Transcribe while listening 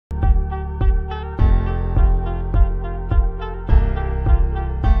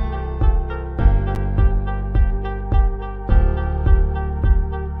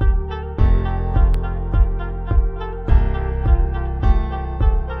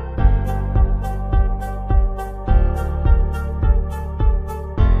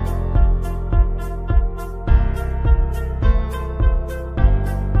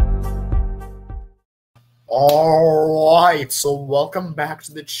Alright, so welcome back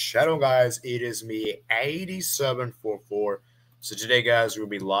to the channel, guys. It is me, 8744. So today, guys, we'll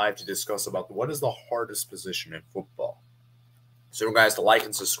be live to discuss about what is the hardest position in football. So guys, to like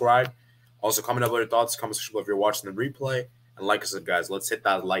and subscribe. Also, comment down your thoughts, comment section below if you're watching the replay. And like I said, guys, let's hit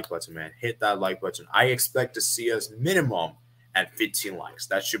that like button, man. Hit that like button. I expect to see us minimum at 15 likes.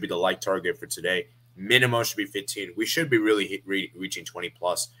 That should be the like target for today. Minimum should be 15. We should be really reaching 20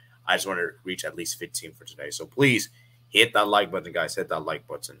 plus. I just want to reach at least 15 for today. So please hit that like button, guys. Hit that like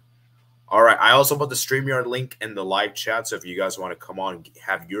button. All right. I also put the Streamyard link in the live chat. So if you guys want to come on and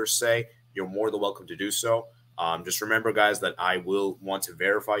have your say, you're more than welcome to do so. Just remember, guys, that I will want to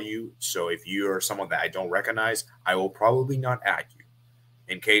verify you. So if you are someone that I don't recognize, I will probably not add you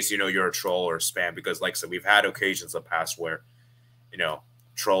in case, you're a troll or spam. Because like I said, we've had occasions in the past where,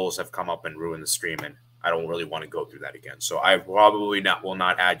 trolls have come up and ruined the stream, and I don't really want to go through that again. So I probably will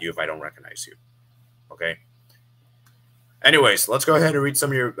not add you if I don't recognize you. Okay. Anyways, let's go ahead and read some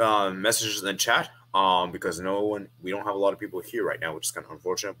of your messages in the chat. Because we don't have a lot of people here right now, which is kind of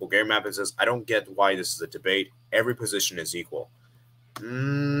unfortunate. Bulgarian Mappin says, I don't get why this is a debate. Every position is equal.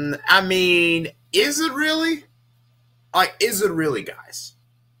 I mean, is it really? Is it really, guys?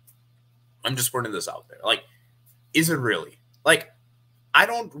 I'm just putting this out there. Is it really? I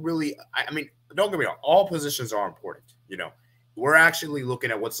don't really, I mean, don't get me wrong. All positions are important. We're actually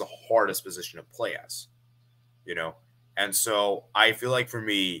looking at what's the hardest position to play as, And so I feel like for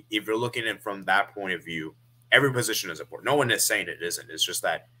me, if you're looking at it from that point of view, every position is important. No one is saying it isn't. It's just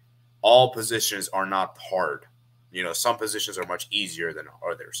that all positions are not hard. Some positions are much easier than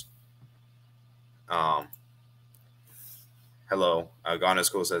others. Hello. Ghana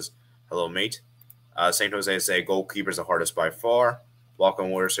School says, hello, mate. St. Jose say goalkeeper's the hardest by far. Welcome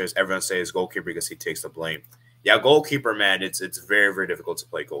Warrior says everyone says goalkeeper because he takes the blame. Yeah, goalkeeper, man, it's very, very difficult to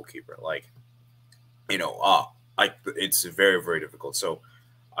play goalkeeper. It's very, very difficult. So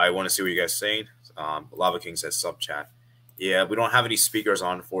I want to see what you guys are saying. Lava King says sub chat. Yeah, we don't have any speakers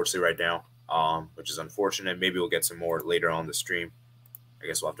on, unfortunately, right now, which is unfortunate. Maybe we'll get some more later on the stream. I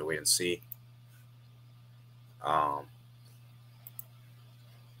guess we'll have to wait and see.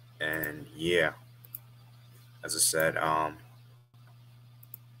 And yeah, as I said,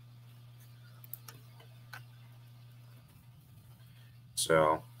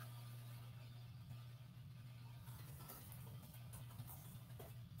 so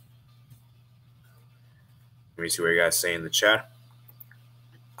let me see what you guys say in the chat.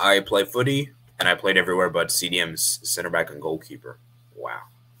 I play footy, and I played everywhere but CDM's center back and goalkeeper. Wow.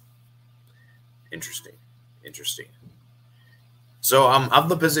 Interesting. Interesting. So of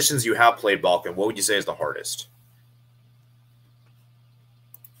the positions you have played, Balkan, what would you say is the hardest?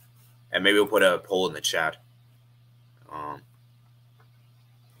 And maybe we'll put a poll in the chat.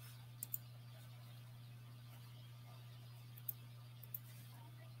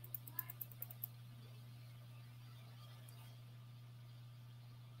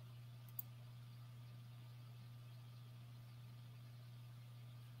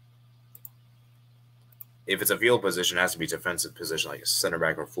 If it's a field position, it has to be defensive position, like a center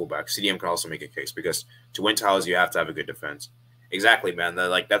back or fullback. CDM can also make a case because to win titles, you have to have a good defense. Exactly, man.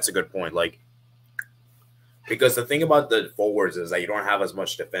 That's a good point. Because the thing about the forwards is that you don't have as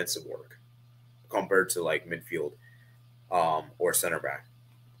much defensive work compared to midfield or center back.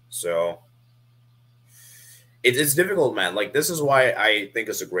 So it's difficult, man. This is why I think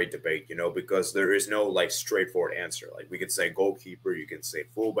it's a great debate, because there is no straightforward answer. We could say goalkeeper, you can say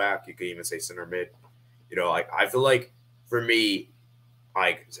fullback, you can even say center mid. I feel like for me,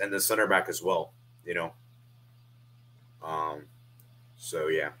 and the center back as well, So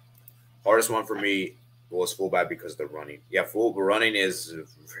yeah, hardest one for me was fullback because of the running. Yeah, running is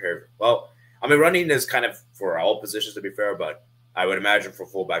very, well. I mean, running is kind of for all positions to be fair, but I would imagine for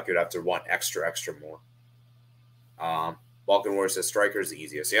fullback you'd have to run extra more. Balkan War says striker is the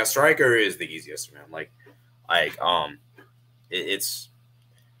easiest. Yeah, striker is the easiest, man.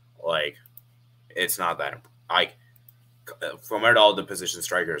 It's not that from all the positions,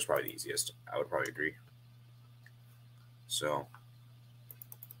 striker is probably the easiest. I would probably agree. So,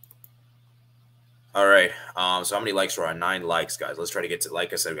 all right. So how many likes are on? 9 likes, guys. Let's try to get to.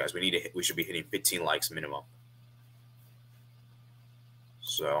 Like I said, guys, we should be hitting 15 likes minimum.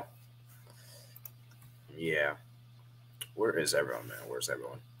 So, yeah. Where is everyone, man? Where's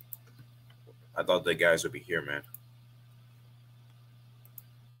everyone? I thought the guys would be here, man.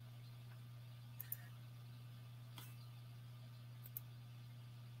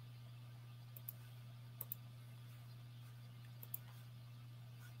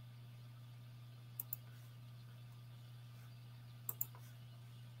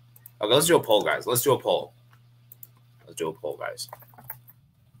 Okay, let's do a poll, guys. Let's do a poll. do a poll, guys.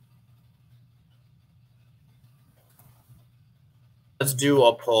 Let's do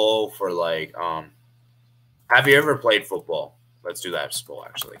a poll for like have you ever played football? Let's do that poll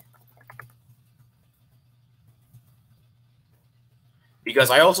actually. Because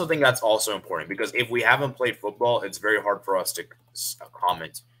I also think that's also important, because if we haven't played football, it's very hard for us to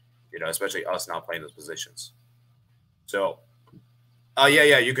comment, especially us not playing those positions. So,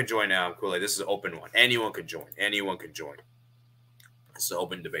 yeah, you can join now. Cool. This is an open one. Anyone can join. Anyone can join. This is an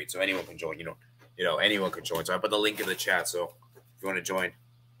open debate, so anyone can join. Anyone can join. So I put the link in the chat. So if you want to join.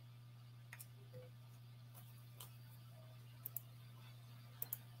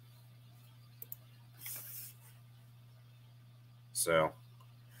 So,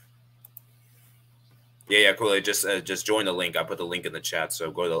 yeah, cool. Just join the link. I put the link in the chat. So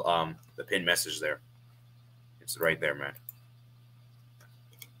go to the pinned message there. It's right there, man.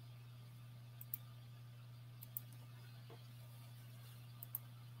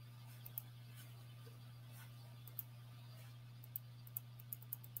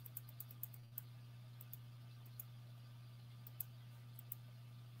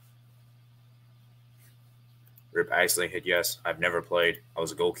 Rip, I accidentally hit yes. I've never played. I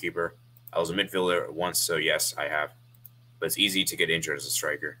was a goalkeeper. I was a midfielder once, so yes, I have. But it's easy to get injured as a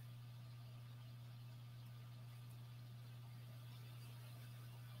striker.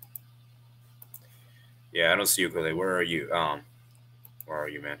 Yeah, I don't see you, Kule. Where are you? Where are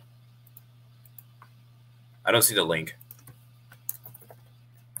you, man? I don't see the link.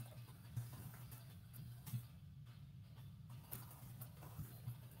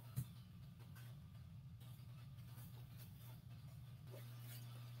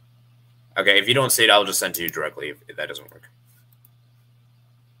 Okay, if you don't see it, I'll just send it to you directly if that doesn't work.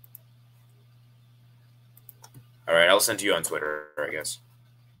 All right, I'll send to you on Twitter, I guess.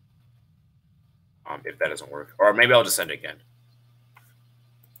 If that doesn't work. Or maybe I'll just send it again.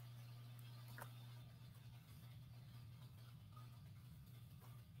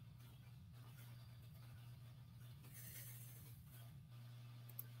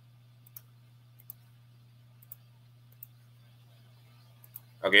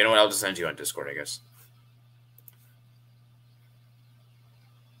 Okay, you know what? I'll just send you on Discord, I guess.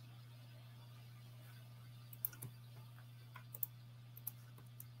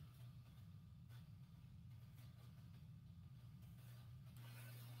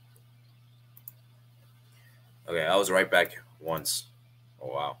 Okay, I was right back once. Oh,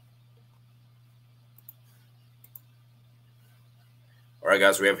 wow. All right,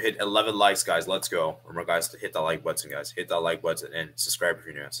 guys, we have hit 11 likes, guys. Let's go. Remember, guys, to hit that like button, guys. Hit that like button and subscribe if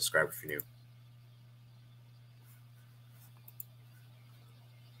you're new. Subscribe if you're new.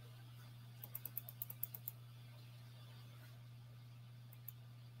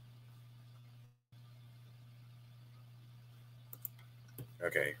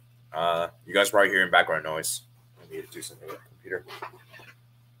 Okay. You guys probably hearing background noise. I need to do something with the computer.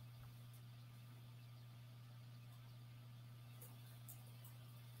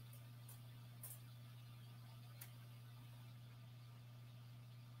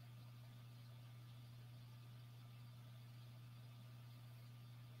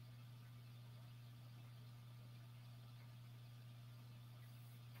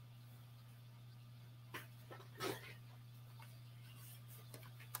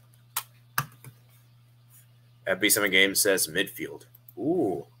 FB7 Game says midfield.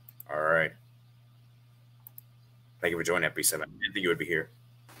 Ooh. All right. Thank you for joining FB7. I didn't think you would be here.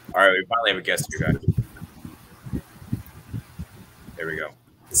 All right, we finally have a guest here, guys. There we go.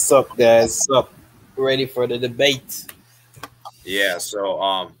 What's up, guys? What's up? Ready for the debate? Yeah,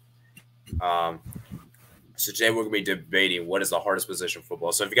 so today we're gonna be debating what is the hardest position in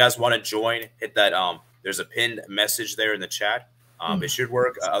football. So if you guys want to join, hit that there's a pinned message there in the chat. It should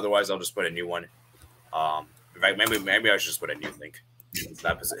work. Otherwise, I'll just put a new one. In fact, maybe I should just put a new link.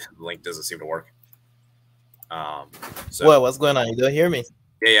 That link doesn't seem to work. So what's going on? You don't hear me?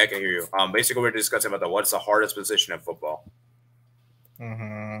 Yeah, I can hear you. Basically, we're discussing about what's the hardest position in football.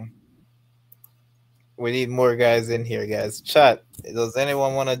 We need more guys in here, guys. Chat. Does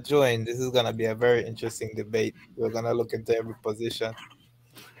anyone want to join? This is gonna be a very interesting debate. We're gonna look into every position.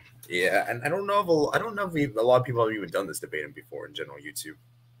 Yeah, and I don't know if a lot of people have even done this debating before in general YouTube.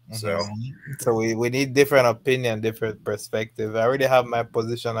 So we need different opinion, different perspective. I already have my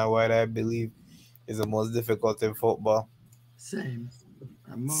position on what I believe is the most difficult in football. Same.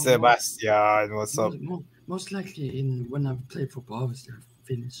 Sebastian, what's up? Most likely, when I played football, obviously I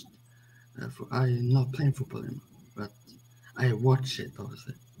finished. I'm not playing football anymore, but I watch it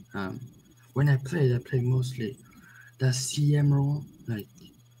obviously. When I played mostly the CM role, like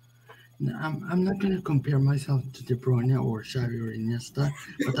I'm not gonna compare myself to De Bruyne or Xavi or Iniesta,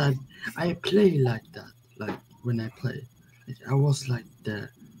 but I play like that. Like when I play, like, I was like the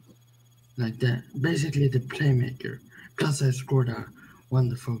basically the playmaker. Plus, I scored a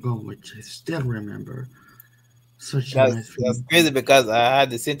wonderful goal, which I still remember. Such a nice That's feeling. crazy because I had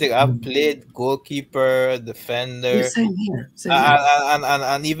the same thing. I've Mm. played goalkeeper, Yeah, defender, same here. Same here.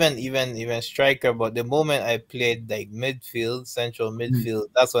 and even striker. But the moment I played like midfield, central Mm. midfield,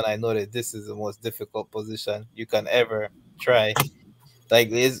 that's when I know that this is the most difficult position you can ever try. Like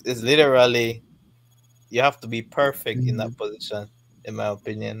it's literally you have to be perfect in that Mm. position, in my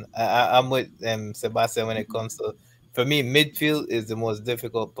opinion. I'm with Sebastian when it comes to, for me, midfield is the most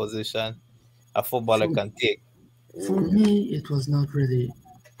difficult position a footballer For can take. for me, it was not really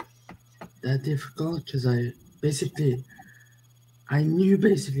that difficult because I knew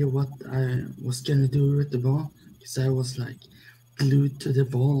basically what I was gonna do with the ball because I was like glued to the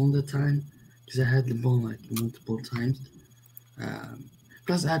ball all the time because I had the ball like multiple times.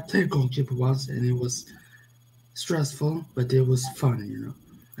 Plus, I played goalkeeper once and it was stressful, but it was fun, you know.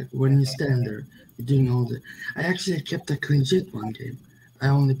 Like when you stand there, you're doing all the. I actually kept a clean sheet one game. I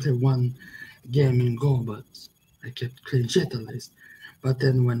only played one game in goal, but I kept clean sheet at least. But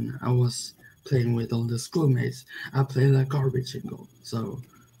then when I was playing with all the schoolmates, I played like garbage in goal. So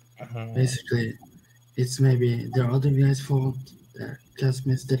Mhm. basically, it's maybe the other guys' fault, the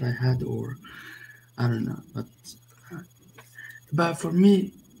classmates that I had, or I don't know. But for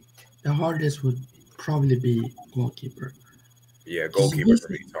me, the hardest would probably be goalkeeper. Yeah, Because goalkeeper for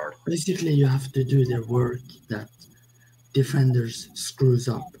me is hard. basically you have to do the work that defenders screws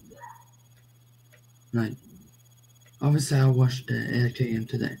up. Like obviously I watched the AK game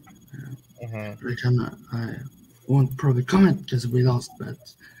today. Uh, Mhm. I won't probably comment because we lost, but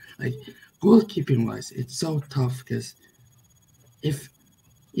like goalkeeping wise, it's so tough because if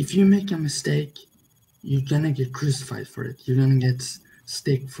if you make a mistake, you're gonna get crucified for it. You're gonna get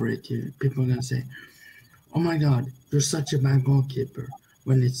stick for it. People are gonna say, "Oh my God, you're such a bad goalkeeper."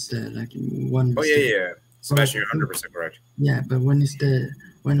 When it's like one Oh yeah, mistake, yeah. but Smashing, you're 100% correct. yeah, but when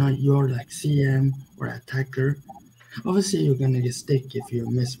you're like CM or attacker, obviously you're gonna get stick if you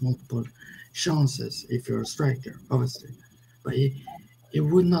miss multiple chances if you're a striker, obviously. But it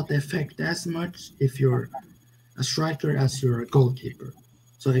would not affect as much if you're a striker as you're a goalkeeper.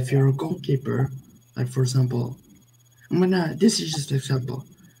 So if you're a goalkeeper, like for example, this is just an example.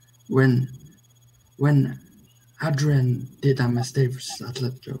 When when Adrian did a mistake versus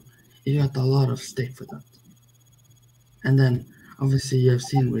Atletico, he got a lot of stick for that. And then obviously you have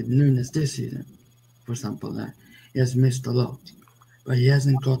seen with Nunes this season, for example, that he has missed a lot, but he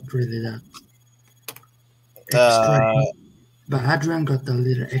hasn't got really that extra Uh, hate. But Adrian got a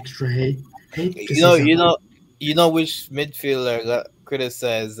little extra hate because you know, he's a you know, you know which midfielder got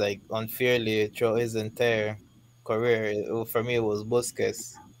criticized like unfairly throughout his entire career. For me, it was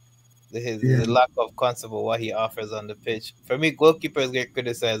Busquets. yeah, His lack of concept of what he offers on the pitch. For me, goalkeepers get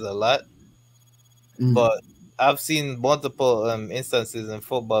criticized a lot, mm, but I've seen multiple instances in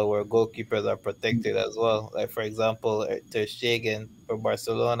football where goalkeepers are protected as well. Like for example, Ter Stegen for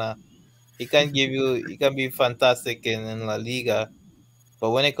Barcelona, he can be fantastic in La Liga,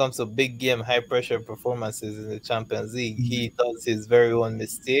 but when it comes to big game, high pressure performances in the Champions League, mm, he does his very own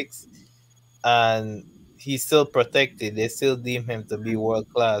mistakes, and he's still protected. They still deem him to be world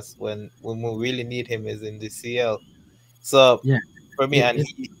class when we really need him is in the CL. So yeah, for me, it, and it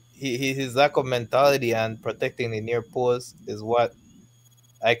his lack of mentality and protecting the near post is what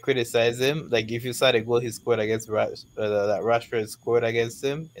I criticize him. Like if you saw the goal he scored against that Rashford scored against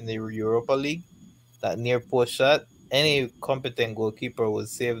him in the Europa League, that near post shot, any competent goalkeeper would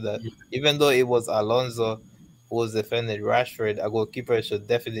save that. Even though it was Alonso who was defending Rashford, a goalkeeper should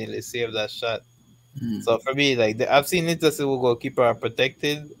definitely save that shot. mm, So for me, like I've seen instances where goalkeeper are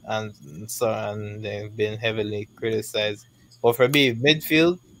protected and they've been heavily criticized. But for me,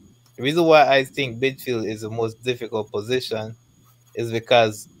 midfield, the reason why I think midfield is the most difficult position is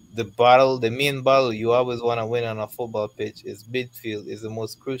because the main battle you always want to win on a football pitch is midfield is the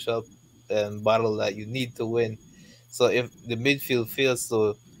most crucial battle that you need to win. So if the midfield fails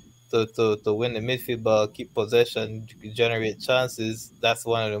to win the midfield ball, keep possession, generate chances, that's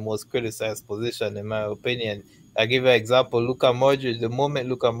one of the most criticized position in my opinion. I give you an example. Luka Modric. The moment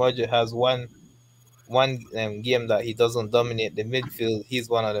Luka Modric has one game that he doesn't dominate the midfield, he's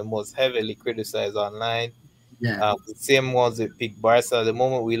one of the most heavily criticized online. yeah, The same ones that pick Barca. The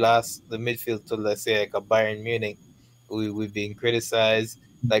moment we lost the midfield to, let's say, like a Bayern Munich, we've been criticized.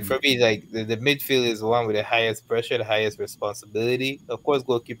 Like mm, for me, like the midfield is the one with the highest pressure, the highest responsibility. Of course,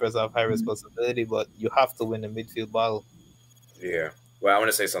 goalkeepers have high mm, responsibility, but you have to win the midfield battle. Yeah. Well, I want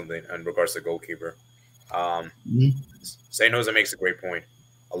to say something in regards to goalkeeper. Mhm. St. Jose makes a great point.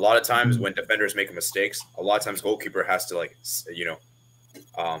 A lot of times Mhm. when defenders make mistakes, a lot of times goalkeeper has to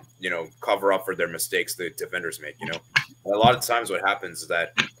cover up for their mistakes the defenders make. And a lot of times what happens is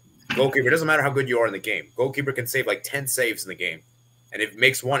that goalkeeper, doesn't matter how good you are in the game, goalkeeper can save like 10 saves in the game, and if it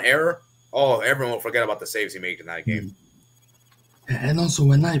makes one error, everyone will forget about the saves he made in that game. And also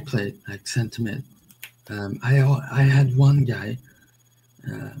when I played like center mid, I had one guy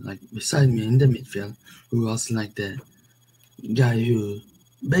like beside me in the midfield who was like the guy who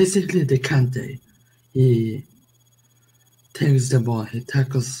basically the Kante. He takes the ball, he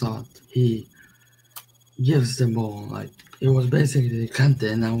tackles out, he gives the ball. Like it was basically the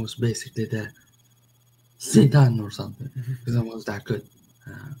Kante, and I was basically the Zidane or something because I was that good.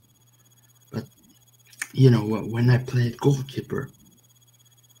 But when I played goalkeeper,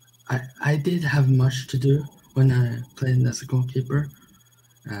 I did have much to do when I played as a goalkeeper.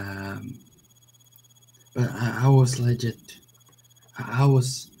 But I was legit. I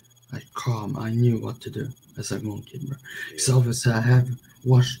was like calm. I knew what to do as a goalkeeper. So obviously I have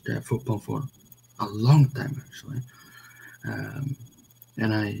watched football for a long time actually,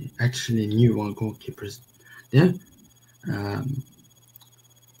 and I actually knew what goalkeepers did.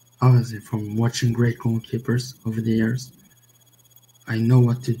 Obviously, from watching great goalkeepers over the years, I know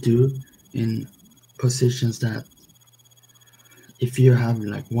what to do in positions that if you have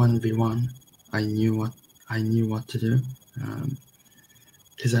like 1v1, I knew what to do.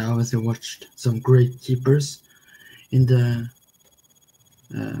 Because I obviously watched some great keepers in the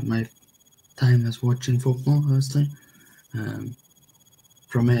my time as watching football, obviously.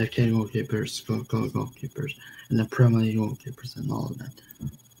 From AFK goalkeepers, goalkeepers, and the Premier League goalkeepers and all of that.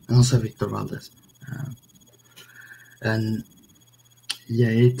 And also Victor Valdez. And yeah,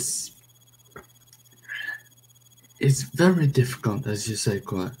 it's very difficult, as you say,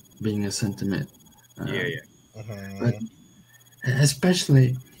 Koa, being a centre mid. But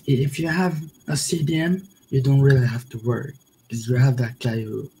especially if you have a CDM, you don't really have to worry because you have that guy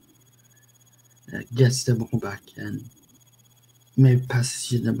who gets the ball back and maybe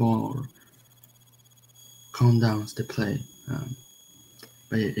passes you the ball or calm downs the play.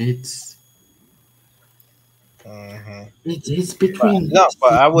 But it's between.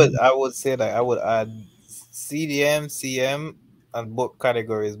 But I would say that I would add CDM, CM, and both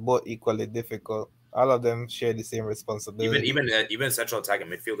categories, both equally difficult. All of them share the same responsibility. Even central attacking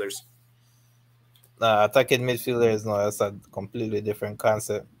midfielders. Attacking midfielders, no, that's a completely different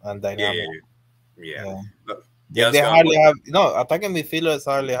concept and dynamic. Yeah. They hardly have attacking midfielders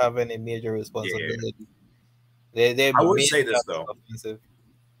hardly have any major responsibility. They I would say this though. Offensive.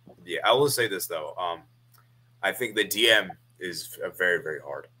 Yeah, I will say this though. I think the DM is very, very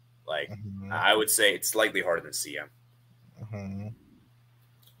hard. Like I would say it's slightly harder than CM.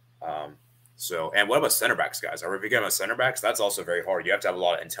 So, and what about center backs, guys? Are we forgetting about center backs? That's also very hard. You have to have a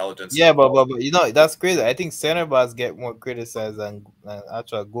lot of intelligence. Yeah, but that's crazy. I think center backs get more criticized than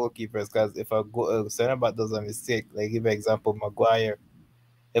actual goalkeepers because if a center back does a mistake, like give an example, Maguire.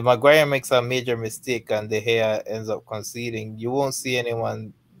 If Maguire makes a major mistake and De Gea ends up conceding, you won't see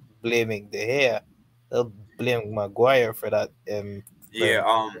anyone blaming De Gea. They'll blame Maguire for that.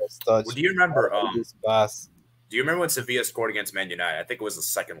 Well, do you remember? This pass. Do you remember when Sevilla scored against Man United? I think it was the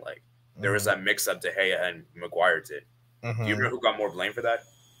second leg. There was that mix-up De Gea and Maguire did. Do you remember who got more blame for that?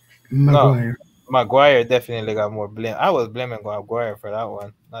 Maguire. No, Maguire definitely got more blame. I was blaming Maguire for that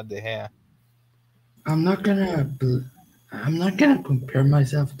one, not De Gea. I'm not gonna compare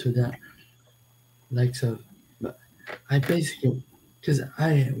myself to that. Like so, but I basically because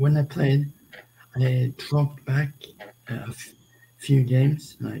when I played, I dropped back a few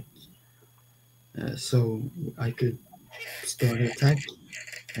games, like so I could start attack.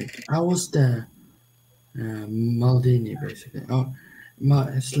 Like I was the Maldini basically.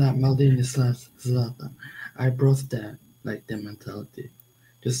 Maldini slash Zlatan. I brought the mentality.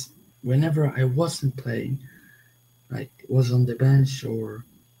 Just whenever I wasn't playing, like was on the bench or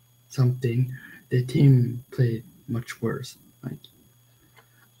something, the team played much worse. Like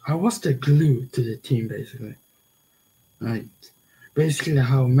I was the glue to the team basically. Like basically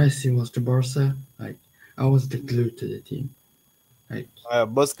how Messi was to Barca, like I was the glue to the team. Like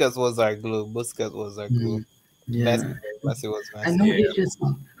Busquets was our glue. Yeah. Messi was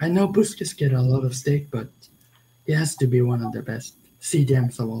Messi. I know Busquets get a lot of stake, but he has to be one of the best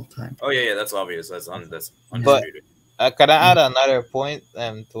CDMs of all time. Oh yeah, that's obvious. That's undisputed. But can I add another point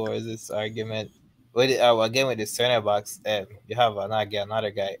towards this argument? With again with the center backs, you have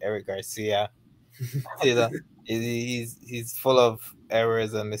another guy, Eric Garcia. He's full of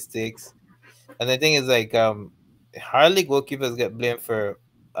errors and mistakes. And the thing is, like, hardly goalkeepers get blamed for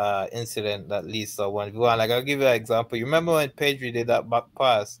incident that leads to 1v1. Like I'll give you an example. You remember when Pedri did that back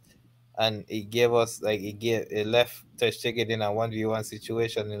pass and it left Ter Stegen in a 1v1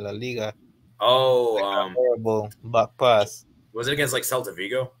 situation in La Liga. Oh, Horrible back pass. was it against like Celta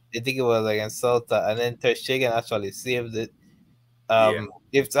Vigo? I think it was against Celta, and then Ter Stegen actually saved it. Yeah.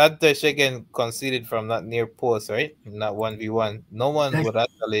 If that Ter Stegen conceded from that near post, right, in that 1v1, no one Like- would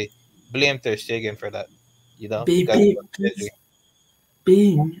actually blame Ter Stegen for that. You know, Be- because be- it was Pedri.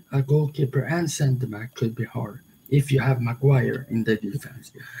 Being a goalkeeper and centre back could be hard if you have Maguire in the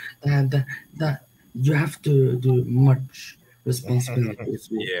defense. And that you have to do much responsibility.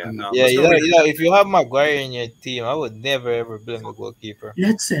 Yeah, no. Yeah, Let's you go know, read if you have Maguire in your team, I would never ever blame the goalkeeper.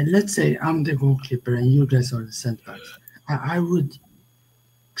 Let's say I'm the goalkeeper and you guys are the centre backs. I would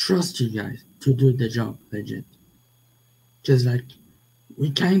trust you guys to do the job legit. Just like we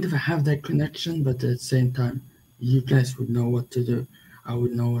kind of have that connection, but at the same time, you guys would know what to do. I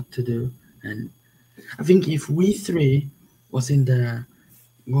would know what to do, and I think if we three was in the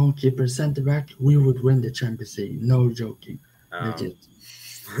goalkeeper centre back, we would win the Champions League. No joking. Legit.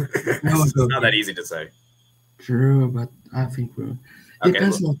 It's not that easy to say. True, but I think we. Okay,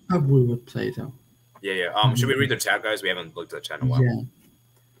 Depends what club we would play though. Yeah. Should we read the chat, guys? We haven't looked at the chat in a while. Yeah.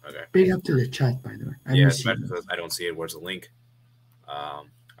 Okay. Big up to the chat, by the way. I Yeah, miss you. I don't see it. Where's the link? Okay,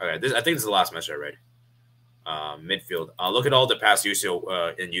 I think this is the last message I read. Midfield. Look at all the past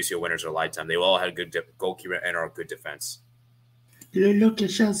UCL and UCL winners of lifetime. They all had good goalkeeper and are good defense. Look at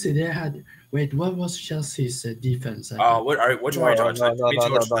Chelsea. They had. Wait, what was Chelsea's defense? Which one are you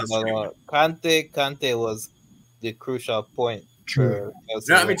talking about? Kante was the crucial point. True.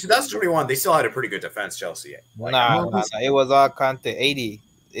 Chelsea. No, I mean 2021. They still had a pretty good defense. Chelsea. Like, Nah, it was all Kante. 80.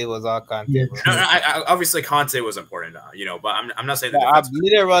 It was all Kante. Yeah, Bro. No, obviously Conte was important, but I'm not saying the I'm defense.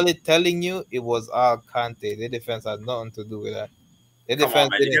 literally telling you it was all Kante. The defense had nothing to do with that. The Come on, defense.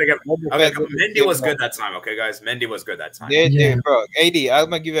 man. You gotta get, Mendy was good that time, okay, guys. Mendy was good that time. Bro. 80. I'm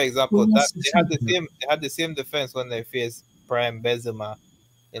gonna give you an example. Who was They the had the same defense when they faced Prime Benzema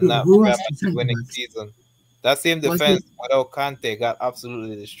in that Who was Real the Madrid winning centre-back? season. That same Was defense without Kante got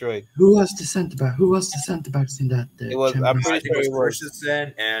absolutely destroyed. Who was the centre back? Who was the centre backs in that? It was- I'm Champions I pretty think it sure was it was-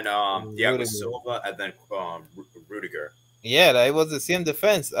 Christensen and Thiago Rudiger. Silva and then Rudiger. Yeah, it was the same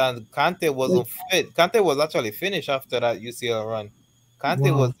defense, and Kante wasn't fit. Kante was actually finished after that UCL run.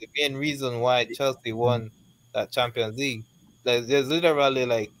 Kante Wow. was the main reason why Chelsea won that Champions League. Like, there's literally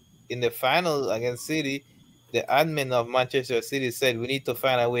like in the final against City, the admin of Manchester City said we need to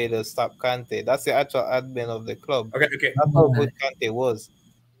find a way to stop Kante. That's the actual admin of the club. Okay. That's how good Kante was.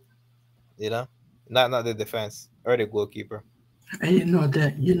 You know, not the defense or the goalkeeper. And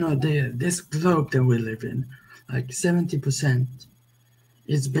this globe that we live in, like 70%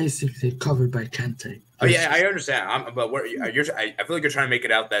 is basically covered by Kante. Oh yeah, I understand. But I feel like you're trying to make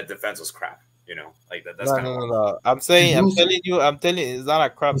it out that defense was crap. Like that. That's kind of No. I'm telling you, it's not a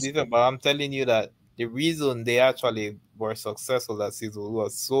crap defense, but I'm telling you that the reason they actually were successful that season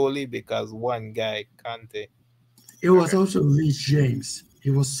was solely because one guy, Kante. It was also Reece James. He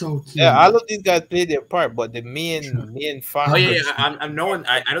was so key. Yeah, all of these guys played their part, but the main factor. Oh yeah. I'm no one.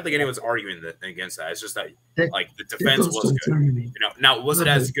 I don't think anyone's arguing against that. It's just that like the defense was good. Now was it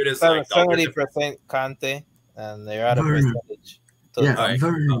as good as like 70% Kante and the other percentage? Yeah,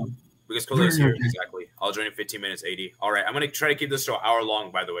 very. Because Kole is here, exactly. I'll join in 15 minutes, 80. All right, I'm going to try to keep this show an hour long,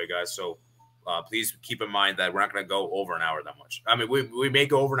 by the way, guys. So please keep in mind that we're not going to go over an hour that much. I mean, we may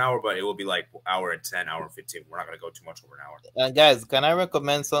go over an hour, but it will be like hour and 10, hour and 15. We're not going to go too much over an hour. And guys, can I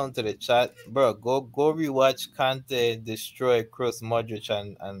recommend something to the chat? Bro, go rewatch Kante destroy Kroos, Modric,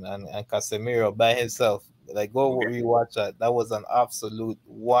 and Casemiro by himself. Like, go rewatch that. That was an absolute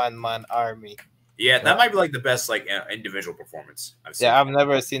one-man army. Yeah, that might be like the best like individual performance I've seen. Yeah, I've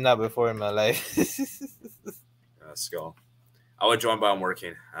never seen that before in my life. Let's go. I would join, but I'm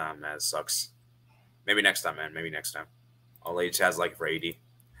working. Man, it sucks. Maybe next time, man. Maybe next time. I'll let you Chaz like for 80.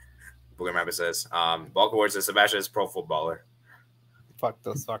 Booger Rabbit says, Bulk Awards says Sebastian is pro footballer. Fuck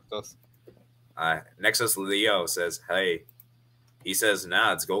those. Nexus Leo says, hey. He says,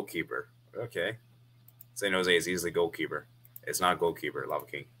 nah, it's goalkeeper. Okay. San Jose is easily goalkeeper. It's not goalkeeper, Lava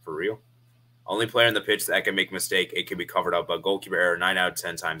King. For real? Only player in the pitch that can make a mistake, it can be covered up, but goalkeeper error 9 out of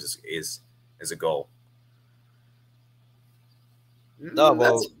 10 times is a goal. No,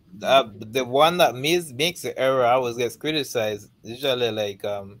 well, the one that makes the error always gets criticized. Usually, like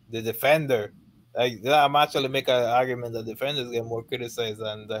the defender. Like, I'm actually making an argument that defenders get more criticized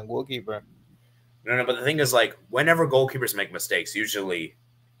than goalkeeper. No, but the thing is, like, whenever goalkeepers make mistakes, usually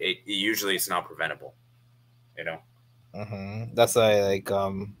it's not preventable. That's why, like,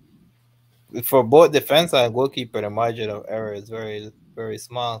 for both defense and goalkeeper, the margin of error is very, very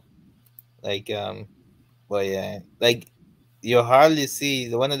small. Like but yeah, like you hardly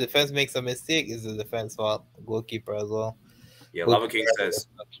see when the defense makes a mistake is the defense fault, goalkeeper as well. Yeah, Lava Goalkeeper King says,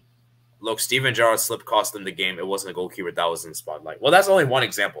 look, Steven Gerrard's slip cost them the game. It wasn't a goalkeeper that was in the spotlight. Well, that's only one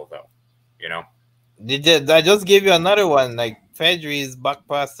example, though. You know? I just gave you another one, like Pedri's back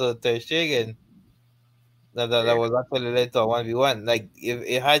pass to Ter Stegen. That was actually led to a 1v1. Like, if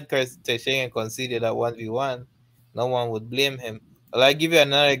it had Ter Stegen conceded at 1v1, no one would blame him. Well, I give you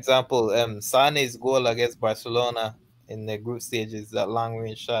another example. Sane's goal against Barcelona in the group stages, that long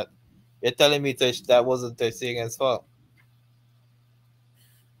range shot. You're telling me that wasn't Ter Stegen's fault?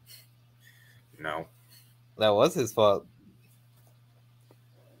 No. That was his fault.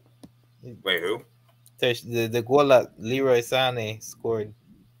 Wait, who? The goal that Leroy Sané scored.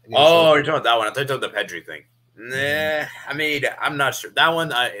 Oh, you're talking about that one. I thought you were talking about the Pedri thing. Nah, I mean, I'm not sure. That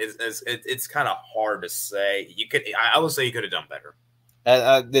one it's kind of hard to say. I would say you could have done better.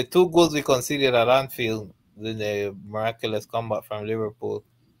 The two goals we conceded at Anfield, the miraculous comeback from Liverpool,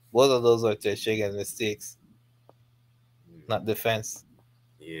 both of those were Ter Stegen mistakes, not defense.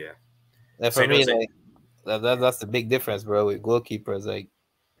 Yeah. For me, that's the big difference, bro. With goalkeepers, like,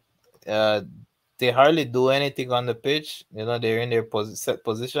 they hardly do anything on the pitch. You know, they're in their set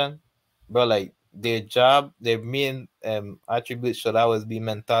position, bro. Like, their job, their main attribute should always be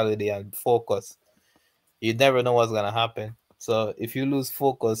mentality and focus. You never know what's gonna happen. So if you lose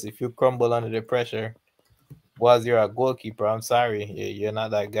focus, if you crumble under the pressure, whilst you're a goalkeeper, I'm sorry, you're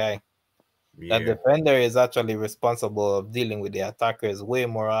not that guy. Yeah. The defender is actually responsible of dealing with the attackers way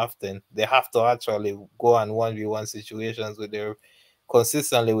more often. They have to actually go on 1v1 situations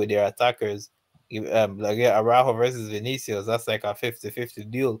consistently with their attackers. Like Araujo versus Vinicius, that's like a 50-50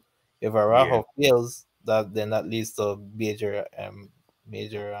 deal. If Araujo fails, then that leads to major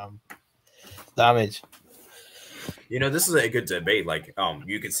damage. You know, this is a good debate. Like,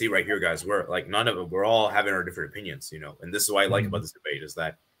 you can see right here, guys, we're all having our different opinions, you know, and this is what I like about this debate is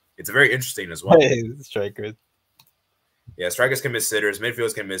that it's very interesting as well. Strikers. Yeah, strikers can miss sitters,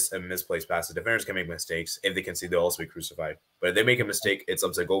 midfielders can miss misplaced passes, defenders can make mistakes. If they concede, they'll also be crucified. But if they make a mistake, it's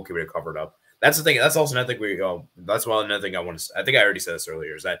up to the goalkeeper to cover it up. That's the thing. That's also another thing another thing I want to. I think I already said this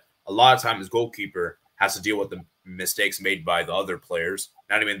earlier. Is that a lot of times goalkeeper has to deal with the mistakes made by the other players,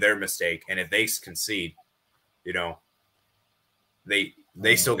 not even their mistake. And if they concede, you know, they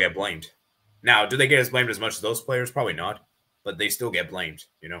still get blamed. Now, do they get as blamed as much as those players? Probably not, but they still get blamed.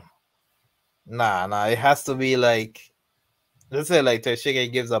 You know. Nah. It has to be like. Let's say like Ter Stegen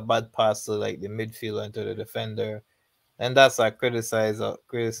gives a bad pass to like the midfielder and to the defender, and that's a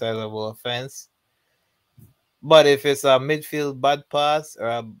criticizable offense. But if it's a midfield bad pass or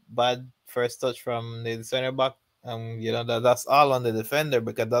a bad first touch from the center back, you know that's all on the defender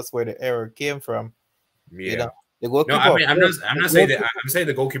because that's where the error came from. Yeah. You know, the goalkeeper. No, I mean, I'm not saying that. I'm saying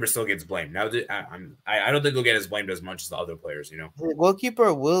the goalkeeper still gets blamed. Now, I don't think he'll get as blamed as much as the other players. You know, the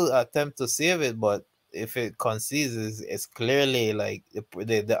goalkeeper will attempt to save it, but if it concedes, it's clearly like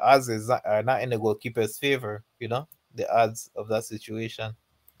the odds are not in the goalkeeper's favor. You know, the odds of that situation.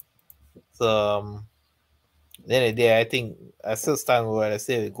 So then the day, I think I still stand with what I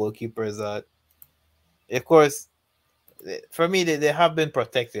say with goalkeepers. Of course, for me, they have been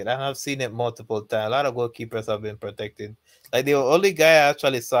protected. I have seen it multiple times. A lot of goalkeepers have been protected. Like the only guy I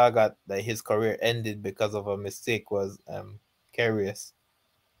actually saw got that his career ended because of a mistake was Karius.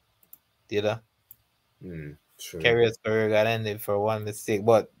 You know? Sure. Karius' career got ended for one mistake.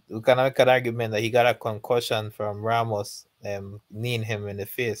 But we can make an argument that he got a concussion from Ramos kneeing him in the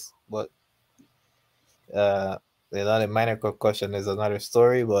face. But a minor concussion is another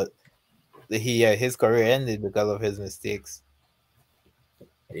story, but his career ended because of his mistakes.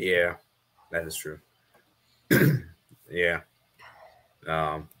 Yeah, that is true. Yeah.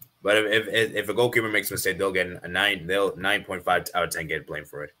 But if a goalkeeper makes a mistake, they'll get a 9.5 out of 10 get blamed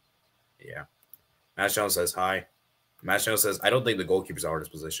for it. Yeah. Matt Jones says hi. Matt Jones says, I don't think the goalkeeper's the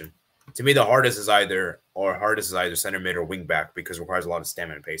hardest position. To me, the hardest is either center mid or wing back because it requires a lot of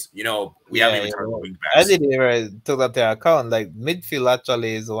stamina and pace. You know, we haven't even talked about wing backs. I didn't even took that to account. Like midfield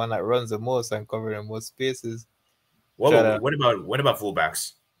actually is the one that runs the most and covering the most spaces. What about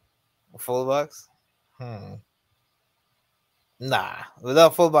fullbacks? Fullbacks? Nah,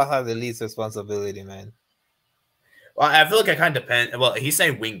 without fullback have the least responsibility, man. Well, I feel like I kind of depend. Well, he's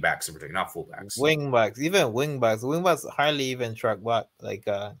saying wing backs in particular, not fullbacks. Wing-backs hardly even track back. Like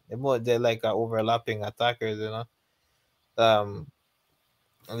they're like overlapping attackers, you know.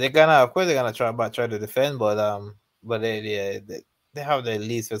 They're gonna try to defend, but they have the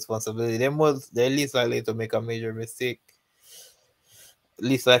least responsibility. They're least likely to make a major mistake.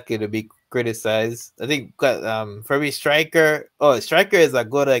 Least likely to be criticized. I think for me, striker. Oh, striker is a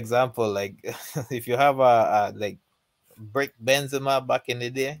good example. Like if you have a like break Benzema back in the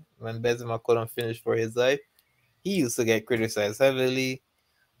day when Benzema couldn't finish for his life, he used to get criticized heavily.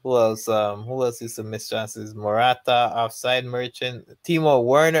 Who else? Who else used to miss chances? Morata, offside merchant, Timo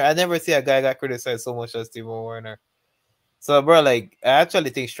Werner. I never see a guy got criticized so much as Timo Werner. So, bro, like I actually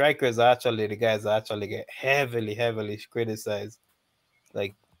think strikers are actually the guys that actually get heavily criticized.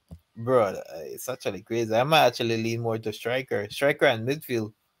 Like, bro, it's actually crazy. I might actually lean more to striker. Striker and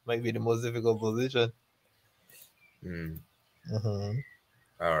midfield might be the most difficult position.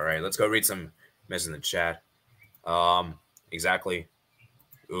 All right, let's go read some messages in the chat. Exactly.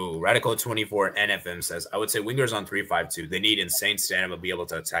 Ooh, Radical24 NFM says, I would say wingers on 3-5-2. They need insane stamina to be able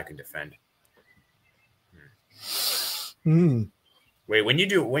to attack and defend. Wait, you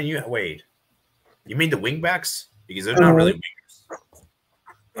mean the wing backs? Because they're not really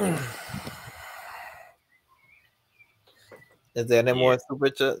wingers. Is there any more super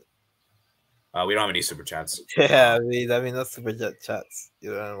chat? We don't have any super chats. Yeah, I mean not super chat chats.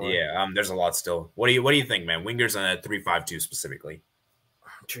 You know yeah, there's a lot still. What do you think, man? Wingers on a 3-5-2 specifically.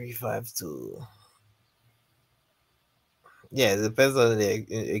 3-5-2. Yeah, it depends on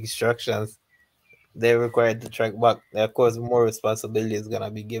the instructions. They're required to track back. Of course, more responsibility is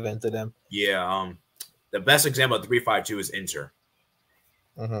gonna be given to them. Yeah, the best example of 3-5-2 is Inter.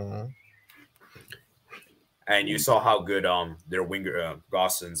 And you saw how good their winger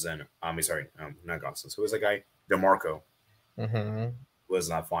Gossens and not Gossens. Who was that guy? DeMarco. Was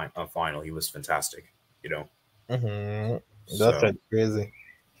not final. He was fantastic. You know. That's crazy.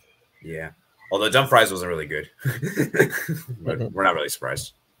 Yeah. Although Dumfries wasn't really good, but we're not really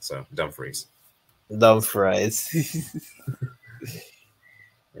surprised. So Dumfries. Yeah.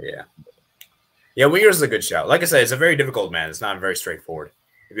 Yeah, wingers is a good shout. Like I said, it's a very difficult man. It's not very straightforward.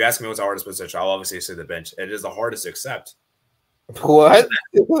 If you ask me what's the hardest position, I'll obviously say the bench. It is the hardest to accept. What?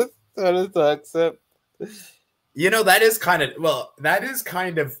 Hardest to accept? You know, that is kind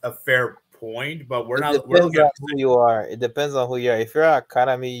of a fair point, but we're not. We're looking at who you are. It depends on who you are. If you're an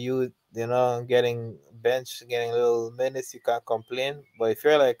academy youth, you know, getting bench, getting little minutes, you can't complain. But if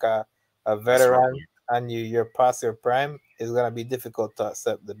you're like a veteran and you're past your prime, it's gonna be difficult to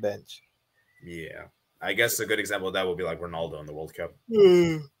accept the bench. Yeah, I guess a good example of that would be like Ronaldo in the World Cup.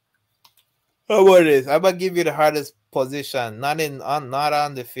 How about this? I'm gonna give you the hardest position, not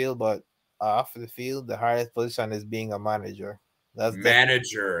on the field, but off the field. The hardest position is being a manager.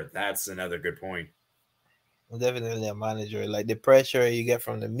 That's another good point. Definitely a manager. Like the pressure you get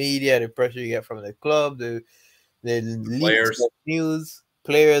from the media, the pressure you get from the club, the players, news,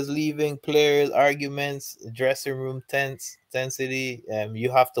 players leaving, players arguments, dressing room intensity.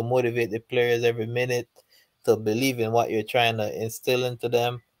 You have to motivate the players every minute to believe in what you're trying to instill into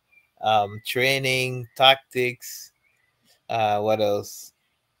them. Training, tactics, what else?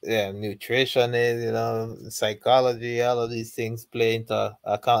 Yeah, nutrition is, you know, psychology, all of these things play into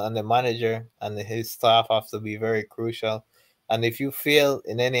account, and the manager and his staff have to be very crucial. And if you fail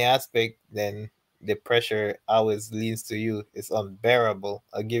in any aspect, then the pressure always leads to you. It's unbearable.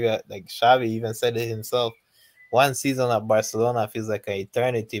 I'll give you, like Xavi even said it himself. One season at Barcelona feels like an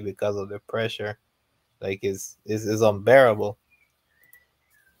eternity because of the pressure. Like it's unbearable.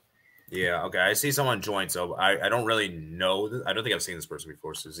 Yeah, okay. I see someone join, so I don't really know. I don't think I've seen this person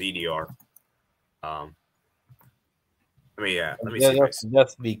before. So ZDR. Let me see.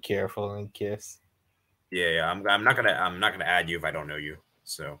 Just be careful in case. Yeah. I'm not gonna add you if I don't know you.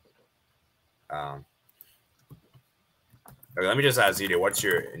 So, okay, let me just ask ZDR. What's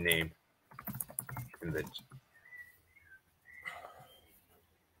your name?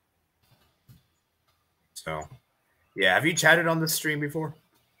 So, yeah. Have you chatted on this stream before?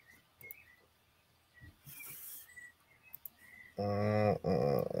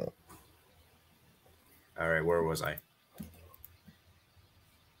 All right, where was I?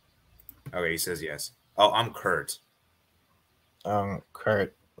 Okay, he says yes. Oh, I'm Kurt.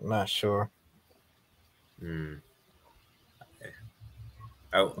 Kurt, I'm not sure. Okay.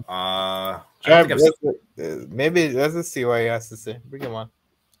 Oh, maybe let's just see what he has to say. Bring him on.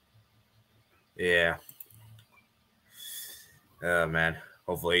 Yeah. Man.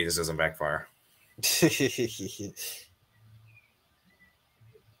 Hopefully this doesn't backfire.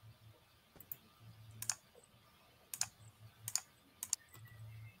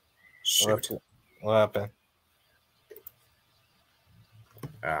 Shoot. What happened?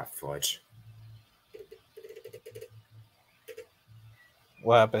 Ah, fudge.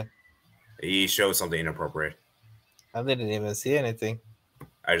 What happened? He showed something inappropriate. I didn't even see anything.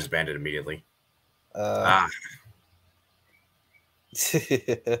 I just banned it immediately.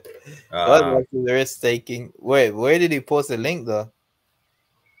 What was the risk taking? Wait, where did he post the link though?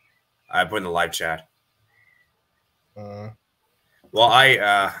 I put in the live chat. Uh, Well,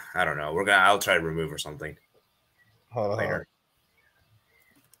 I don't know. I'll try to remove or something later.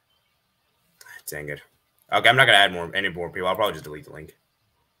 Dang it. Okay, I'm not gonna add any more people. I'll probably just delete the link.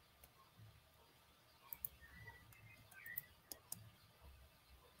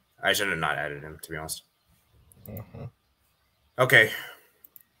 I should have not added him, to be honest. Okay.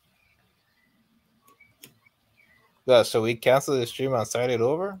 Yeah, so we cancel the stream and start it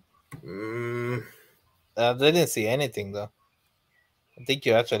over? I didn't see anything though. I think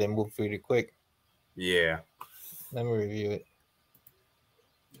you actually moved pretty quick. Yeah. Let me review it.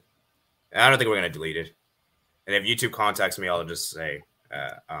 I don't think we're gonna delete it. And if YouTube contacts me, I'll just say,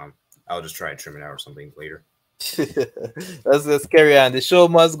 I'll just try and trim it out or something later. Let's carry on. The show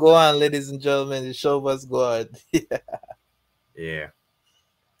must go on, ladies and gentlemen. The show must go on. Yeah.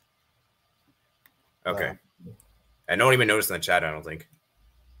 Okay. And no one even noticed in the chat, I don't think.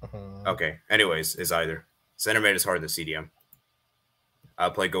 Okay. Anyways, it's either. Center mid is harder than CDM.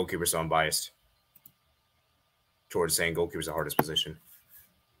 I'll play goalkeeper, so I'm biased towards saying goalkeeper is the hardest position.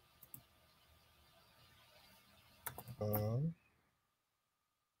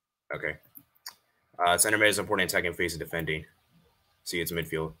 Okay. Center mid is important in attacking, facing, defending. See, it's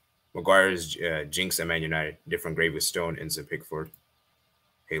midfield. Maguire is Jinx and Man United. Different grade with Stone, Enzo, Pickford,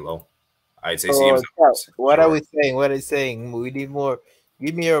 Halo. I'd say what are we saying? What are you saying? We need more.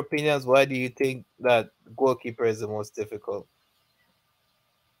 Give me your opinions. Why do you think that goalkeeper is the most difficult?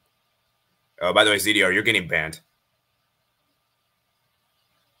 Oh, by the way, ZDR, you're getting banned.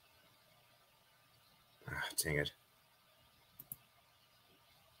 Dang it.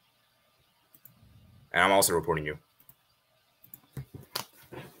 And I'm also reporting you.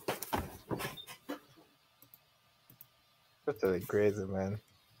 That's really crazy, man.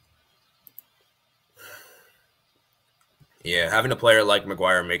 Yeah, having a player like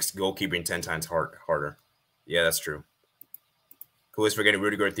Maguire makes goalkeeping 10 times harder. Yeah, that's true. Who is forgetting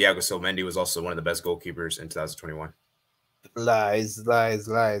Rudiger? Thiago Silva Mendy was also one of the best goalkeepers in 2021. Lies.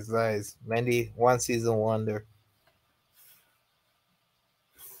 Mendy, one season wonder.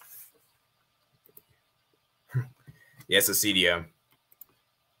 Yes, a CDM.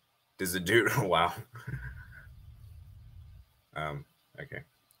 Does the dude? Wow. Okay.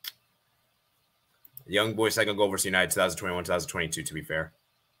 Young boy second goal versus United 2021, 2022, to be fair.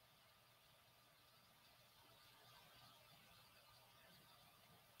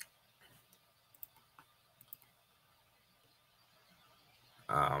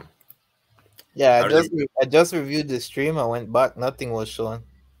 Yeah, I just reviewed the stream. I went back, nothing was shown.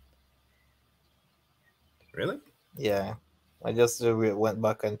 Really? Yeah, I just went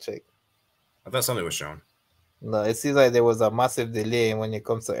back and checked. I thought something was shown. No, it seems like there was a massive delay when it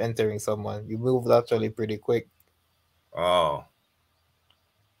comes to entering someone. You moved actually pretty quick. Oh.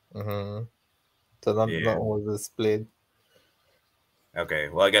 So nothing was displayed. Okay,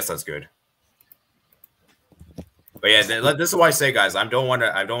 well, I guess that's good. But yeah, this is why I say, guys, I don't want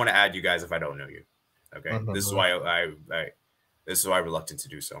to add you guys if I don't know you. Okay, this is why I'm reluctant to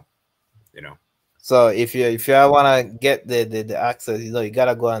do so. You know. So if you want to get the access, you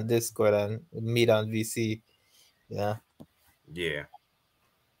gotta go on Discord and meet on VC. Yeah. Yeah.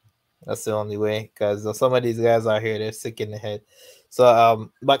 That's the only way, because some of these guys out here, they're sick in the head. So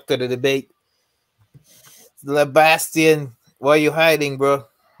back to the debate. Sebastian, why are you hiding, bro?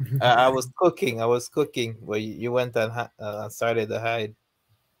 I was cooking, but you went and started to hide.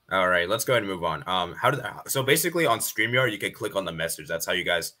 All right, let's go ahead and move on. So basically on StreamYard, you can click on the message. That's how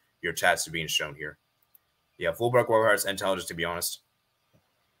your chats are being shown here. Yeah, fullback, warhearts, intelligence, to be honest.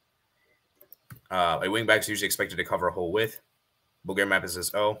 A wingback is usually expected to cover a whole width. Bulgarian map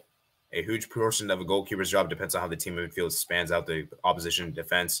says a huge portion of a goalkeeper's job depends on how the team midfield spans out the opposition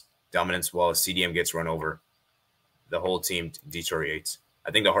defense dominance, while a CDM gets run over. The whole team deteriorates.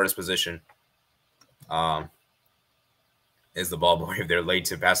 I think the hardest position is the ball boy. If they're late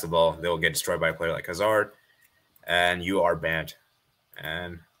to pass the ball, they'll get destroyed by a player like Hazard, and you are banned.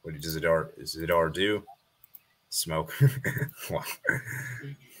 And what does Zadar do? Smoke.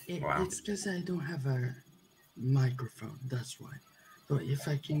 Wow. It's because I don't have a microphone. That's why. So if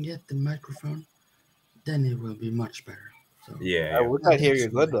I can get the microphone, then it will be much better. So yeah. We can hear you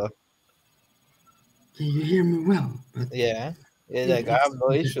good though. Can you hear me well? But yeah, like I have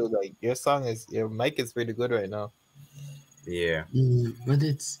no issue. Like your mic is pretty good right now. Yeah. But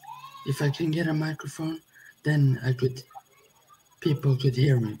if I can get a microphone, then people could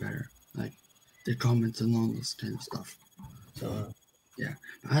hear me better, like the comments and all this kind of stuff. So yeah,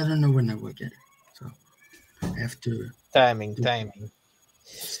 I don't know when I will get it. So have to Timing.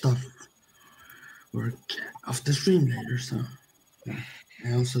 stuff work off the stream later, so yeah.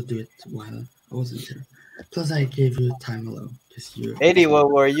 I also do it while I wasn't there. Plus, I gave you time alone because you. Eddie, well,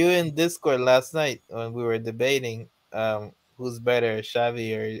 were you in Discord last night when we were debating who's better,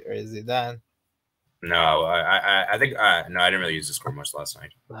 Xavi or Zidane? No, I think no, I didn't really use Discord much last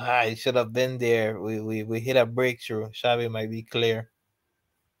night. I should have been there. We hit a breakthrough. Xavi might be clear.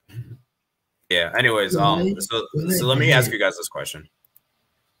 Yeah. Anyways, so let me ask you guys this question.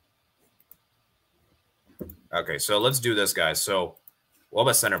 Okay, so let's do this, guys. So, what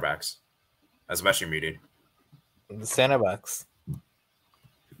about center backs? Especially muted. The center backs.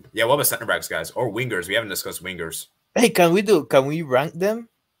 Yeah, what about center backs, guys? Or wingers? We haven't discussed wingers. Hey, can we rank them?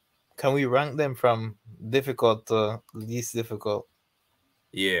 Can we rank them from difficult to least difficult?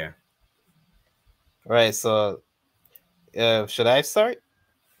 Yeah. Right. So, should I start?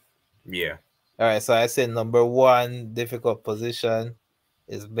 Yeah. All right. So I said number 1 difficult position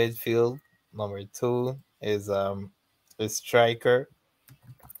is midfield. Number 2 is striker,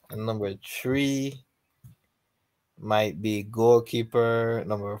 and number 3 might be goalkeeper.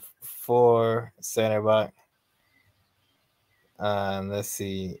 Number 4 center back. And let's